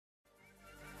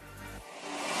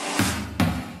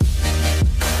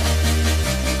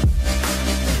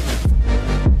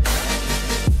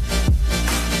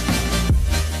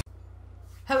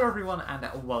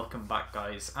welcome back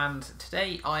guys, and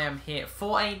today I am here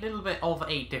for a little bit of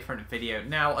a different video.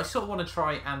 Now I sort of want to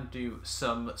try and do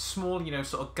some small,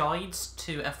 sort of guides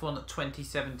to F1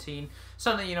 2017,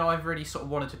 something I've really sort of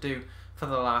wanted to do for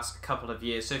the last couple of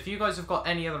years. So if you guys have got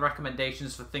any other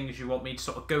recommendations for things you want me to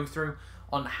sort of go through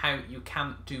on how you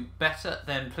can do better,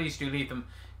 then please do leave them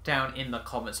down in the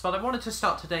comments. But I wanted to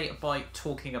start today by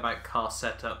talking about car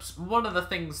setups. One of the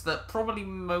things that probably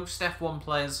most F1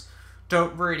 players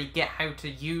don't really get how to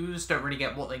use, don't really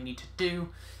get what they need to do.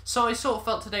 So I sort of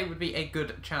felt today would be a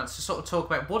good chance to sort of talk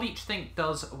about what each thing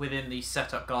does within the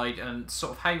setup guide and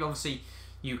sort of how obviously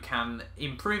you can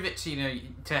improve it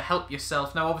to help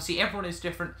yourself. Now obviously everyone is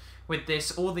different with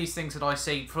this. All these things that I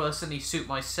say personally suit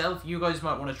myself. You guys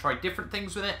might want to try different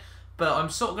things with it, but I'm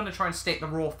sort of going to try and state the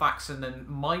raw facts and then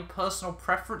my personal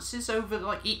preferences over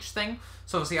like each thing.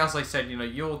 So obviously, as I said,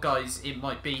 your guys, it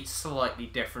might be slightly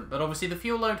different, but obviously the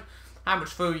fuel load, how much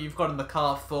fuel you've got in the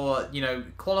car for,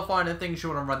 qualifying and things, you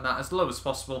want to run that as low as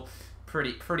possible.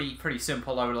 Pretty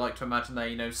simple, I would like to imagine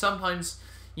there. Sometimes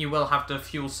you will have to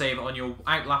fuel save on your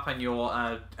out lap and your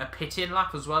a pit-in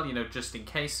lap as well, just in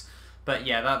case. But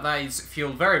yeah, that is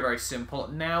fuel, very simple.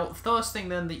 Now, first thing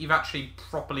then that you've actually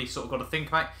properly sort of got to think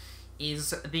about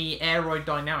is the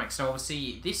aerodynamics. Now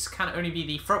obviously, this can only be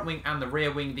the front wing and the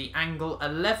rear wing. The angle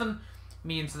 11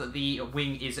 means that the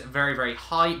wing is very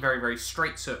high, very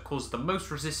straight, so it causes the most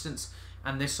resistance,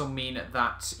 and this will mean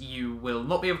that you will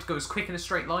not be able to go as quick in a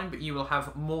straight line, but you will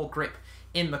have more grip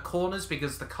in the corners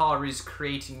because the car is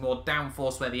creating more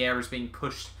downforce where the air is being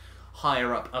pushed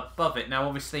higher up above it. Now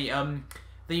obviously,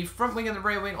 the front wing and the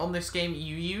rear wing on this game,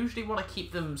 you usually want to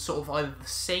keep them sort of either the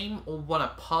same or one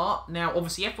apart. Now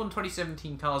obviously F1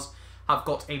 2017 cars have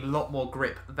got a lot more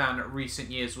grip than recent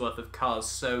years worth of cars,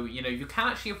 so you can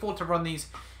actually afford to run these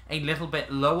a little bit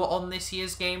lower on this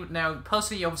year's game. Now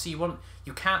personally, obviously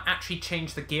you can't actually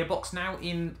change the gearbox now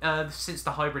in since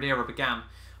the hybrid era began,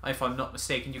 if I'm not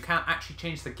mistaken. You can't actually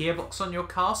change the gearbox on your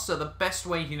car, so the best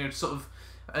way to sort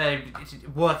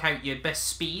of work out your best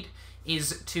speed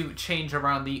is to change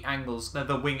around the angles,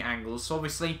 the wing angles. So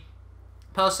obviously,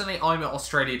 personally, I'm at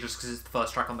Australia just because it's the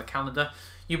first track on the calendar.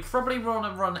 You probably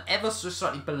want to run ever so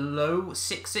slightly below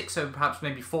 6.6, so perhaps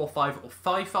maybe 4.5 or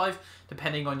 5.5,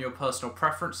 depending on your personal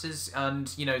preferences. And,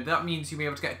 that means you'll be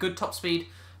able to get a good top speed,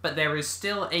 but there is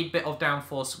still a bit of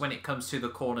downforce when it comes to the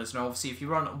corners. Now, obviously, if you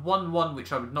run 1.1,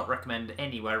 which I would not recommend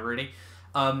anywhere, really,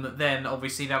 then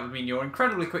obviously that would mean you're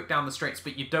incredibly quick down the straights,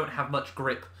 but you don't have much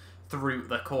grip through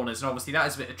the corners. And obviously, that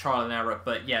is a bit of trial and error,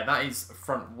 but yeah, that is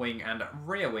front wing and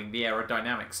rear wing, the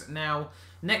aerodynamics. Now,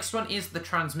 next one is the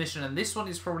transmission, and this one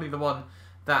is probably the one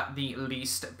that the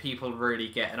least people really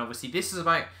get. And obviously, this is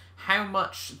about how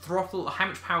much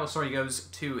power, goes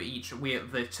to each wheel,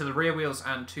 to the rear wheels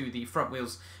and to the front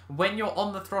wheels when you're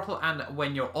on the throttle and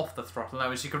when you're off the throttle.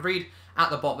 Now, as you can read at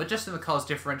the bottom, adjusting the car's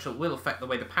differential will affect the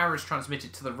way the power is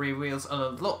transmitted to the rear wheels. An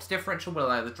unlocked differential will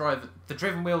allow the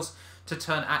driven wheels to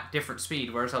turn at different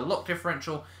speed, whereas a locked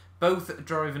differential, both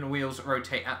driven wheels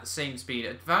rotate at the same speed.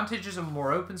 Advantages of a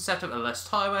more open setup are less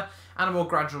tyre wear and a more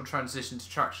gradual transition to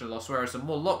traction loss, whereas a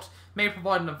more locked may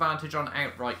provide an advantage on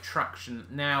outright traction.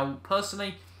 Now,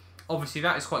 personally, obviously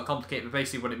that is quite complicated, but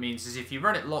basically what it means is if you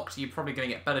run it locked, you're probably going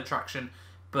to get better traction,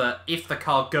 but if the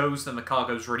car goes, then the car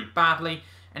goes really badly,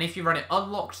 and if you run it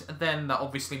unlocked, then that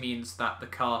obviously means that the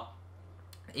car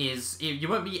you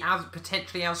won't be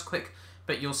potentially as quick,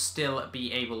 but you'll still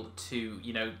be able to,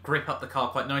 grip up the car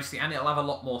quite nicely, and it'll have a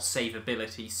lot more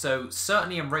savability. So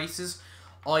certainly in races,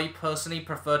 I personally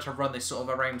prefer to run this sort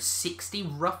of around 60,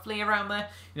 roughly around there.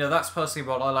 That's personally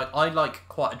what I like. I like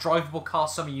quite a drivable car.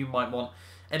 Some of you might want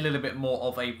a little bit more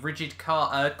of a rigid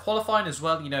car. Qualifying as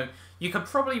well, you could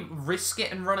probably risk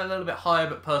it and run a little bit higher,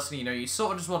 but personally, you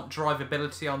sort of just want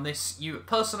drivability on this.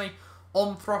 Personally,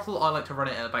 on throttle, I like to run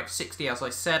it at about 60, as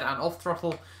I said, and off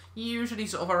throttle, usually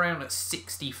sort of around at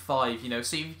 65,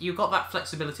 so you've got that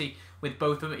flexibility with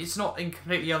both of them. It's not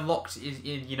completely unlocked,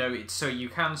 so you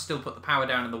can still put the power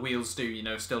down and the wheels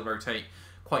do, still rotate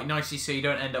quite nicely, so you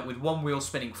don't end up with one wheel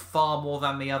spinning far more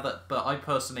than the other. But I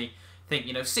personally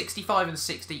think, 65 and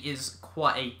 60 is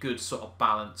quite a good sort of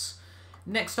balance.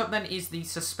 Next up then is the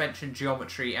suspension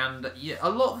geometry, and a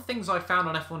lot of the things I found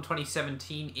on F1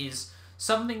 2017 is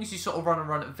some things you sort of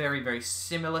run very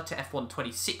similar to F1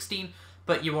 2016,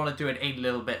 but you want to do it a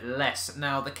little bit less.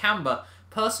 Now, the camber,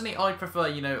 personally, I prefer,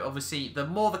 obviously, the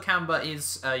more the camber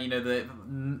is,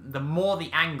 the more the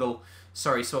angle,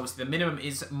 so obviously the minimum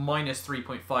is minus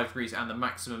 3.5 degrees and the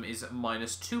maximum is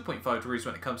minus 2.5 degrees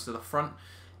when it comes to the front.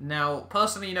 Now,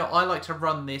 personally, I like to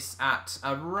run this at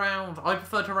around, I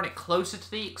prefer to run it closer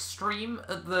to the extreme,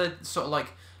 at the sort of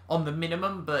like on the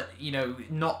minimum, but, you know,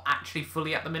 not actually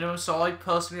fully at the minimum. So I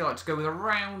personally like to go with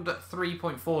around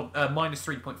minus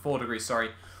 3.4 degrees,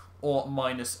 sorry, or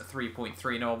minus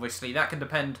 3.3. Now, obviously, that can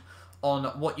depend on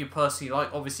what you personally like.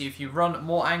 Obviously, if you run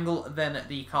more angle, then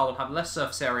the car will have less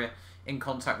surface area in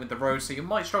contact with the road, so you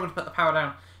might struggle to put the power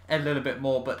down a little bit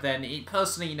more, but then it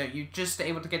personally, you know, you're just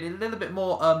able to get a little bit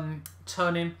more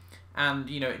turn-in, and,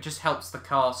 you know, it just helps the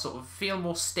car sort of feel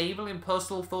more stable in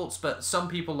personal thoughts, but some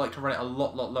people like to run it a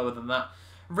lot lower than that.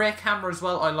 Rear camera as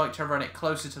well, I like to run it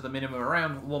closer to the minimum,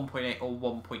 around 1.8 or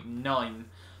 1.9.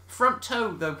 Front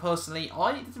tow, though, personally,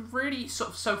 I really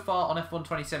sort of, so far on F1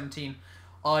 2017,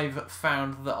 I've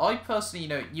found that I personally, you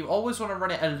know, you always want to run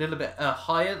it a little bit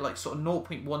higher, like sort of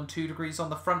 0.12 degrees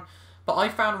on the front, but I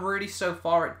found really so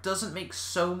far it doesn't make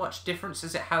so much difference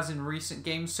as it has in recent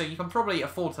games, so you can probably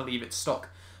afford to leave it stock.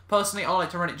 Personally, I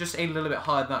like to run it just a little bit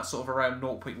higher than that, sort of around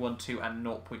 0.12 and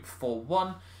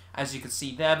 0.41, as you can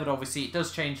see there, but obviously it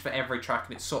does change for every track,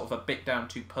 and it's sort of a bit down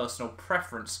to personal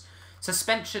preference.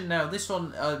 Suspension, now, this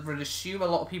one I would assume a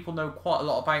lot of people know quite a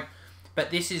lot about, but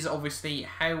this is obviously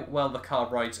how well the car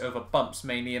rides over bumps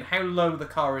mainly, and how low the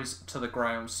car is to the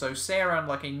ground. So say around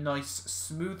like a nice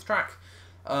smooth track,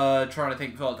 trying to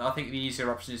think, well, I think the easier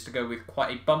option is to go with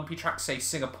quite a bumpy track, say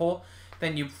Singapore,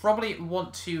 then you probably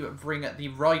want to bring the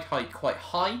ride height quite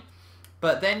high,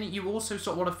 but then you also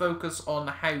sort of want to focus on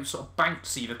how sort of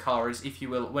bouncy the car is, if you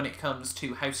will, when it comes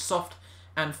to how soft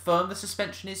and firm the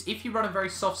suspension is. If you run a very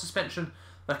soft suspension,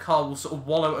 the car will sort of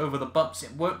wallow over the bumps.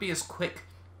 It won't be as quick,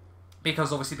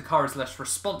 because obviously the car is less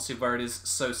responsive where it is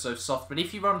so soft. But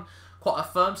if you run quite a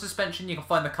firm suspension, you can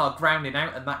find the car grounding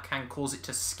out, and that can cause it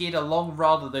to skid along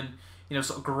rather than, you know,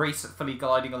 sort of gracefully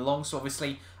gliding along. So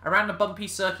obviously around a bumpy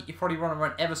circuit, you probably want to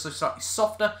run ever so slightly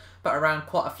softer, but around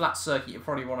quite a flat circuit, you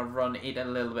probably want to run it a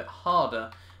little bit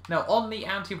harder. Now, on the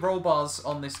anti-roll bars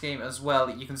on this game as well,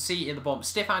 you can see in the bottom,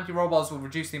 stiff anti-roll bars will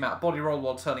reduce the amount of body roll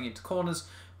while turning into corners,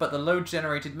 but the load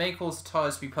generated may cause the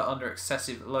tyres to be put under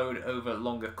excessive load over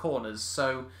longer corners.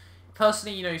 So,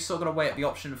 personally, you know, you're sort of going to weigh up the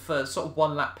option for sort of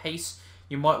 1 lap pace.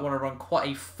 You might want to run quite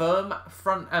a firm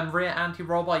front and rear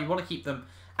anti-roll bar. You want to keep them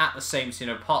at the same, so,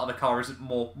 you know, part of the car isn't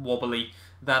more wobbly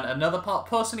than another part.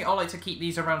 Personally, I like to keep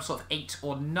these around sort of 8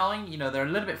 or 9. You know, they're a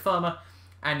little bit firmer,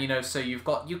 and, you know, so you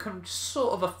can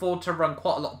sort of afford to run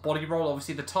quite a lot of body roll.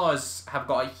 Obviously, the tyres have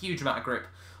got a huge amount of grip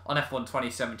on F1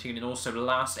 2017 and also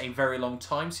last a very long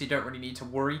time, so you don't really need to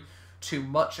worry too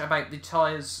much about the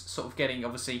tyres sort of getting,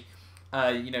 obviously,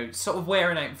 you know, sort of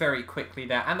wearing out very quickly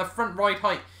there. And the front ride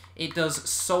height, it does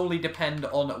solely depend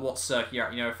on what circuit you're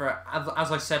at. You know, for,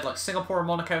 as I said, like Singapore and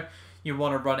Monaco, you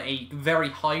want to run a very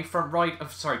high front ride,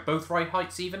 both ride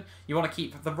heights even. You want to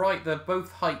keep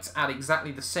both heights at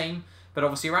exactly the same, but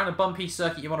obviously around a bumpy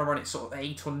circuit, you want to run it sort of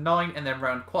 8 or 9, and then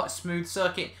around quite a smooth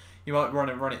circuit, you might want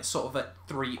to run it sort of at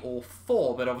 3 or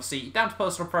 4, but obviously down to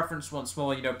personal preference once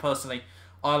more. You know, personally,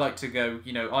 I like to go,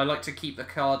 you know, I like to keep the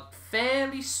car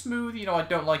fairly smooth. You know, I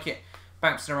don't like it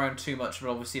bouncing around too much, but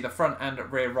obviously the front and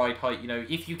rear ride height, you know,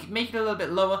 if you make it a little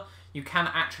bit lower, you can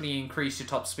actually increase your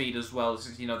top speed as well.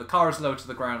 You know, the car is low to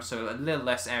the ground, so a little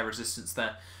less air resistance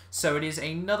there. So it is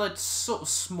another sort of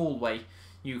small way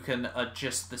you can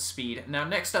adjust the speed. Now,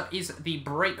 next up is the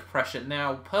brake pressure.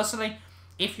 Now, personally,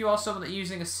 if you are someone that's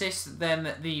using assist, then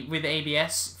with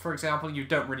ABS, for example, you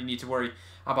don't really need to worry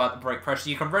about the brake pressure.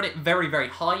 You can run it very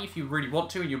high if you really want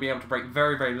to, and you'll be able to brake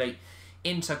very late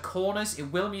into corners.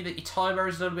 It will mean that your time error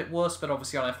is a little bit worse, but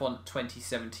obviously on F1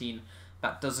 2017,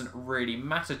 that doesn't really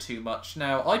matter too much.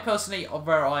 Now, I personally,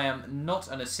 where I am not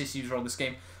an assist user on this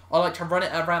game, I like to run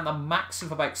it around the max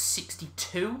of about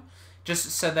 62,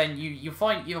 just so then you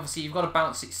find, obviously, you've got to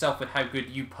balance itself with how good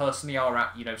you personally are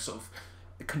at, you know, sort of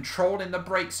controlling the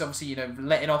brakes, obviously, you know,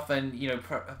 letting off and, you know,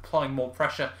 applying more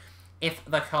pressure if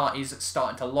the car is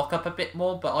starting to lock up a bit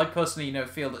more. But I personally, you know,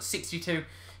 feel that 62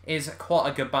 is quite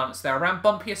a good balance there. Around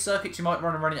bumpier circuits, you might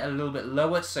want to run it a little bit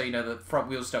lower, so, you know, the front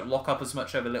wheels don't lock up as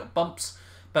much over little bumps.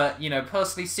 But, you know,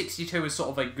 personally, 62 is sort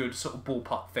of a good sort of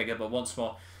ballpark figure, but once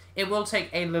more, it will take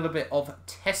a little bit of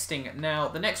testing. Now,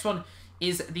 the next one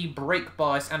is the brake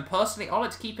bias, and personally, I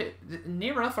like to keep it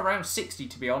near enough around 60,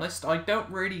 to be honest. I don't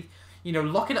really, you know,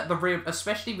 lock it at the rear,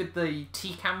 especially with the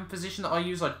T-cam position that I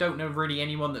use. I don't know really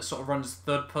anyone that sort of runs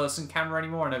third-person camera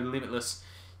anymore. I know Limitless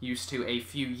used to a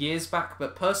few years back,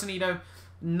 but personally, you know,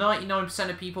 99%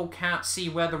 of people can't see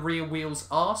where the rear wheels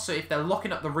are, so if they're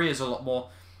locking up the rears a lot more,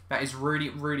 that is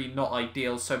really not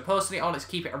ideal. So personally, I like to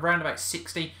keep it around about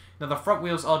 60. Now, the front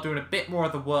wheels are doing a bit more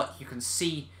of the work. You can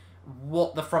see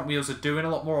what the front wheels are doing a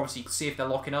lot more. Obviously, you can see if they're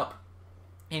locking up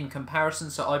in comparison.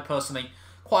 So I personally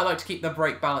quite like to keep the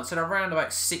brake balance at around about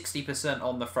 60%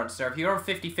 on the front. So if you're on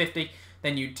 50-50,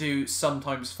 then you do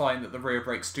sometimes find that the rear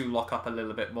brakes do lock up a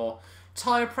little bit more.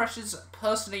 Tyre pressures,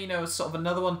 personally, you know, is sort of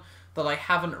another one that I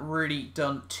haven't really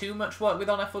done too much work with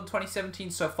on F1 2017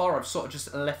 so far. I've sort of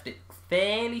just left it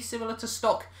fairly similar to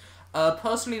stock.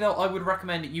 Personally, though, I would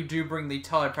recommend that you do bring the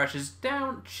tyre pressures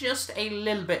down just a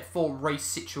little bit for race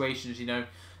situations, you know.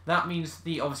 That means,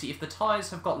 obviously, if the tyres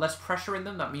have got less pressure in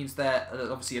them, that means they're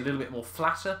obviously a little bit more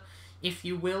flatter, if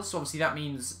you will. So, obviously, that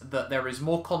means that there is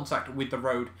more contact with the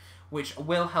road, which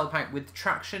will help out with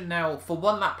traction. Now, for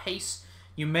one lap pace,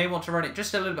 you may want to run it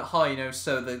just a little bit high, you know,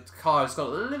 so the car has got a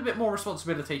little bit more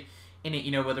responsibility in it,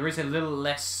 you know, where there is a little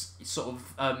less sort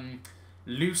of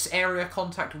loose area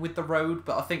contact with the road.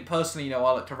 But I think personally, you know,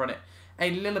 I like to run it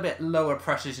a little bit lower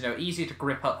pressures, you know, easier to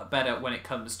grip up better when it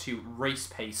comes to race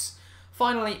pace.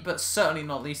 Finally, but certainly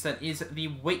not least, then, is the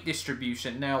weight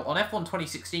distribution. Now, on F1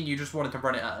 2016, you just wanted to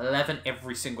run it at 11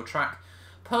 every single track.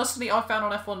 Personally, I found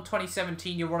on F1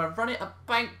 2017, you want to run it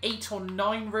about 8 or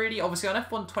 9, really. Obviously, on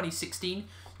F1 2016,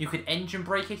 you could engine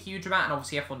brake a huge amount, and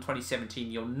obviously F1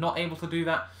 2017, you're not able to do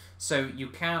that. So you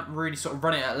can't really sort of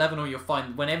run it at 11, or you'll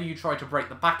find whenever you try to brake,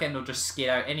 the back end will just skid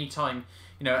out anytime.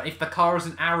 You know, if the car is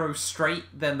an arrow straight,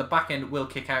 then the back end will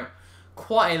kick out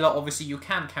quite a lot. Obviously, you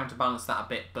can counterbalance that a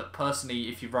bit, but personally,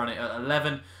 if you run it at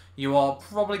 11, you are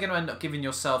probably going to end up giving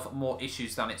yourself more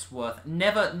issues than it's worth.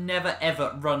 Never, never,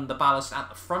 ever run the ballast at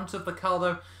the front of the car,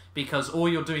 though, because all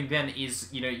you're doing then is,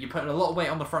 you know, you're putting a lot of weight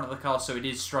on the front of the car, so it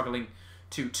is struggling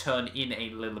to turn in a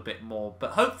little bit more.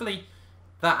 But hopefully,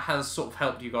 that has sort of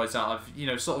helped you guys out. I've, you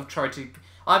know, sort of tried to...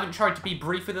 I haven't tried to be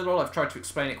brief with it all. I've tried to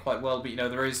explain it quite well, but, you know,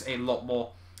 there is a lot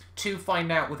more to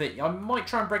find out with it. I might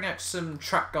try and bring out some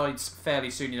track guides fairly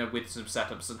soon, you know, with some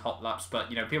setups and hot laps, but,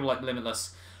 you know, people like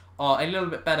Limitless are a little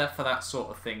bit better for that sort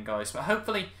of thing, guys. But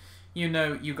hopefully, you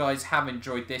know, you guys have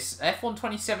enjoyed this. F1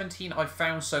 2017, I've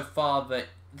found so far that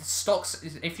the stocks,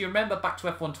 if you remember back to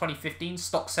F1 2015,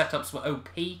 stock setups were OP.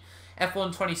 F1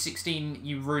 2016,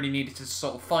 you really needed to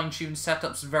sort of fine-tune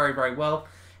setups very, very well.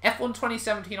 F1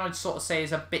 2017, I'd sort of say,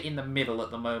 is a bit in the middle at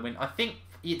the moment. I think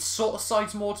it sort of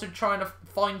sides more to trying to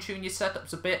fine-tune your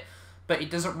setups a bit, but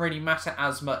it doesn't really matter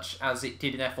as much as it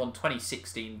did in F1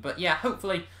 2016. But yeah,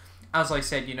 hopefully, as I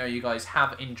said, you know, you guys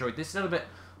have enjoyed this little bit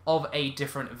of a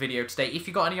different video today. If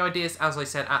you got any ideas, as I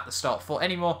said at the start, for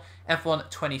any more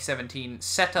F1 2017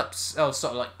 setups, or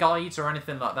sort of like guides or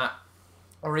anything like that,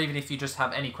 or even if you just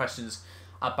have any questions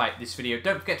about this video,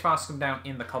 don't forget to ask them down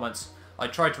in the comments. I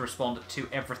try to respond to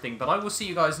everything, but I will see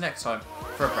you guys next time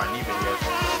for a brand new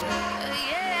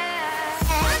video.